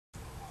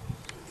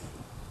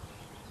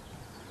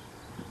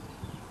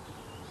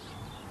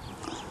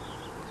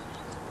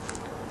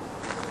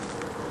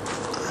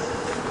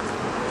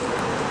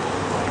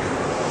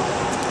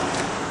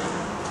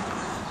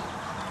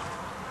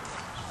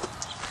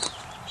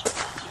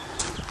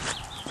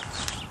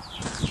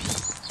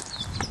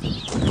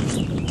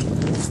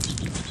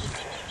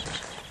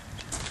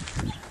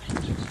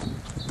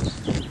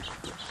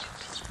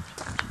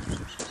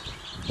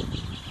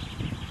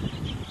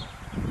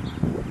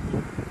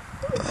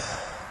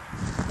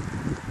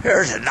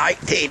Here's a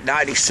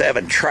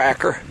 1997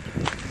 Tracker,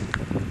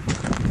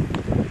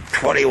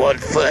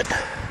 21-foot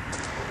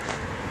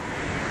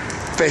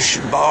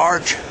fishing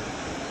barge,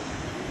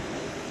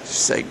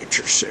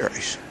 Signature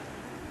Series.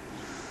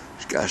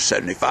 It's got a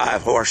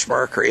 75 horse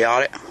Mercury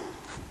on it.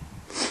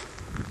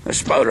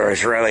 This motor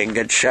is really in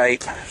good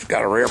shape. It's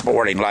got a rear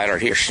boarding ladder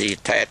here, see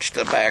attached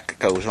to the back that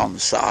goes on the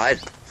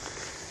side.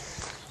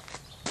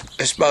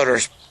 This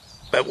motor's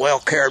been well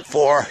cared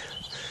for.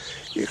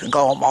 You can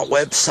go on my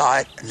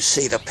website and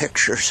see the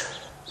pictures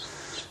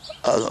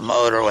of the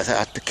motor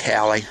without the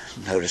cowling.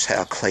 Notice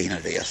how clean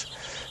it is.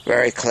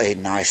 Very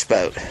clean, nice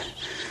boat.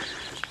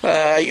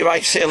 You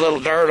might see a little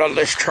dirt on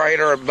this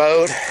trailer and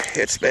boat.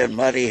 It's been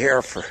muddy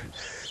here for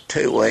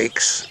 2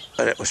 weeks,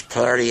 but it was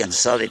pretty and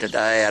sunny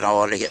today, and I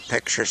wanted to get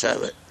pictures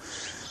of it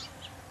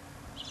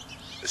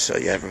so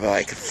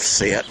everybody can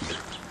see it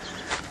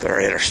if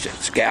they're interested.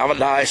 It's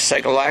galvanized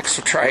single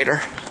axle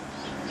trailer.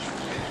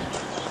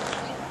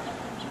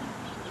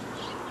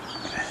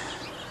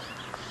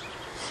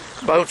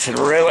 Boat's in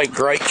really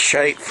great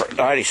shape for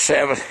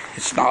 97.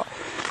 It's not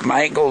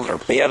mangled or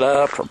bent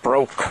up or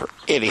broke or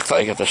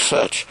anything of the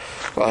such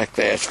like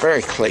that. It's a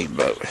very clean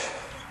boat.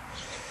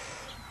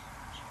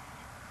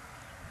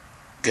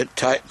 Good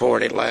tight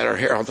boarding ladder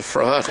here on the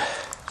front.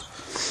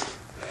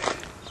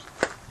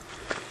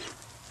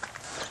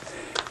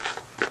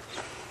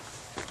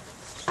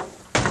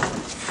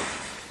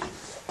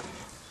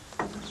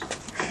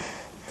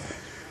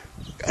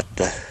 Got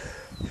the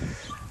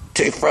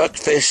 2 front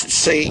fishing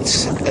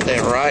seats, and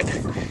then right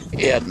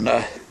in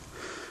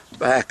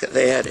back of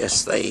that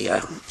is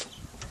the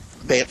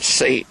bench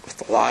seat with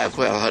the live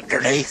well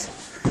underneath.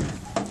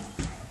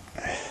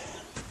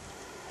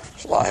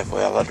 There's live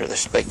well under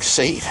this big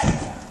seat.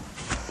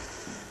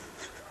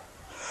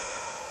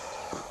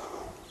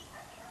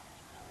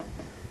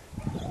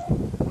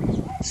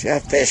 It's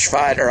got a fish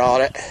finder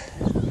on it,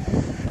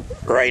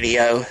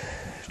 radio,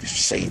 just a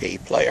CD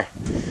player.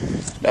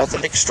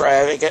 Nothing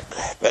extravagant,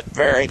 but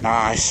very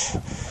nice.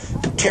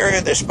 The interior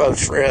of this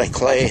boat's really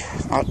clean,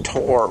 not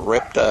tore or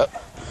ripped up.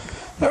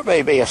 There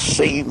may be a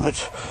seam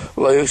that's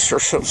loose or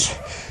some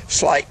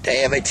slight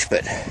damage,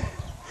 but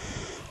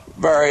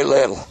very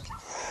little.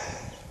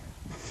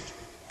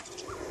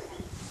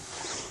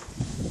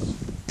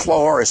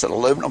 Floor is an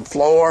aluminum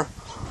floor,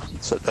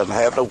 so it doesn't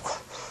have no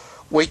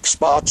weak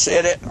spots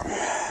in it.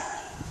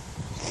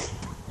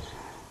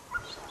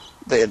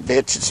 The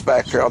indentions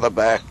back here on the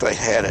back, they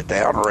had a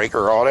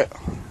downrigger on it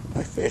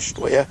they fished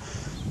with.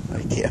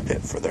 They kept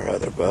it for their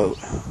other boat.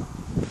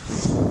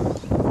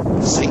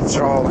 The seats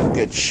are all in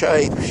good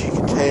shape, as you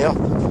can tell.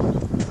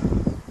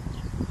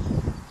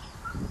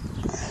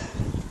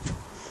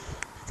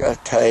 Got a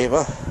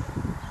table.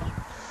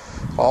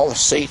 All the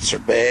seats are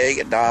big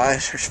and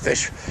nice. There's a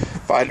fish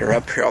finder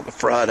up here on the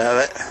front of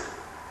it.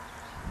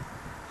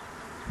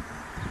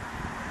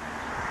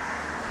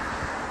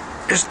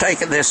 Just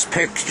taking this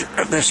picture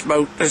of this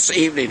boat this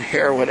evening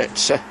here when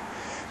it's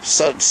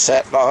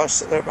sunset on,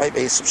 so there may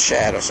be some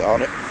shadows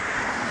on it.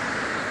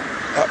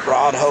 Got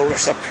rod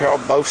holders up here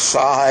on both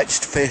sides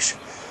to fish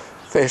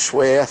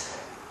with.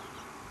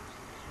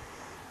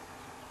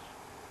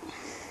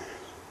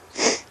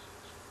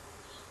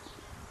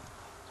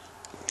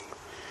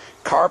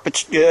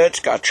 Carpet's good.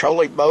 It's got a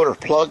trolling motor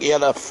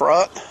plug-in up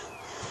front.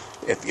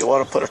 If you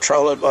want to put a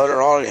trolling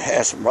motor on it, it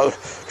has a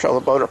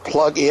trolling motor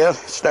plug-in.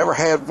 It's never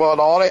had one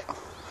on it,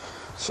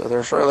 so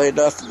there's really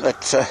nothing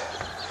that's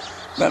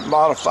been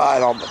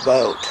modified on the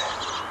boat.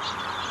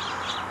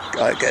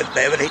 Got a good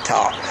nebony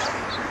top.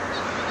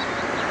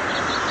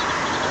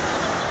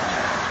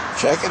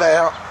 Check it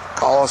out.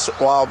 Call us at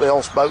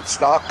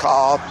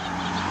wildbillsboats.com.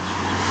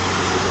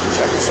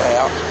 Check us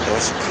out. Give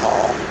us a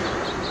call.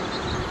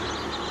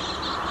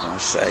 I'll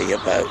sell you a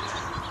boat.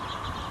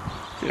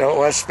 If you don't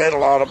want to spend a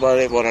lot of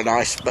money on a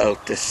nice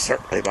boat, this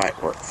certainly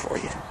might work for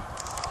you.